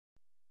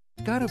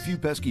Got a few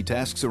pesky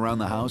tasks around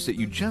the house that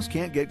you just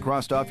can't get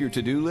crossed off your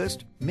to-do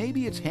list?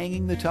 Maybe it's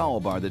hanging the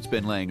towel bar that's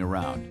been laying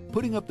around,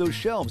 putting up those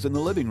shelves in the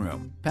living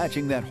room,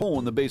 patching that hole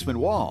in the basement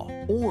wall,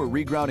 or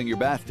regrouting your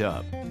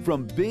bathtub.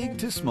 From big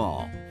to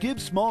small,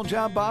 give Small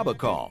Job Bob a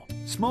call.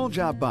 Small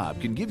Job Bob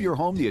can give your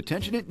home the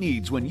attention it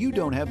needs when you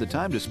don't have the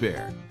time to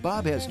spare.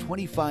 Bob has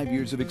 25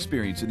 years of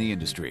experience in the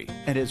industry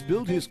and has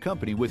built his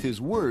company with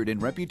his word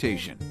and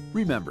reputation.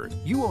 Remember,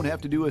 you won't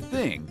have to do a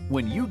thing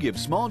when you give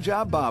Small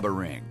Job Bob a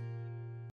ring.